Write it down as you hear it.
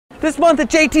This month at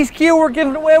JT's Kia, we're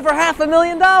giving away over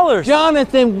 $500,000.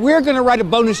 Jonathan, we're going to write a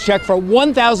bonus check for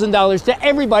 $1,000 to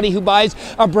everybody who buys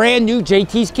a brand new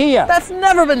JT's Kia. That's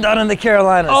never been done in the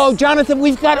Carolinas. Oh, Jonathan,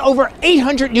 we've got over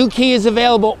 800 new Kias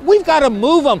available. We've got to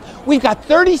move them. We've got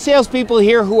 30 salespeople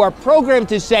here who are programmed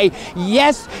to say,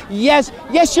 yes, yes,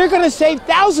 yes, you're going to save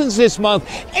thousands this month.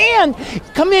 And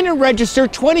come in and register.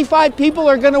 25 people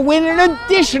are going to win an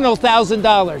additional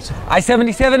 $1,000.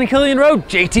 I-77 and Killian Road,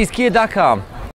 jtskia.com.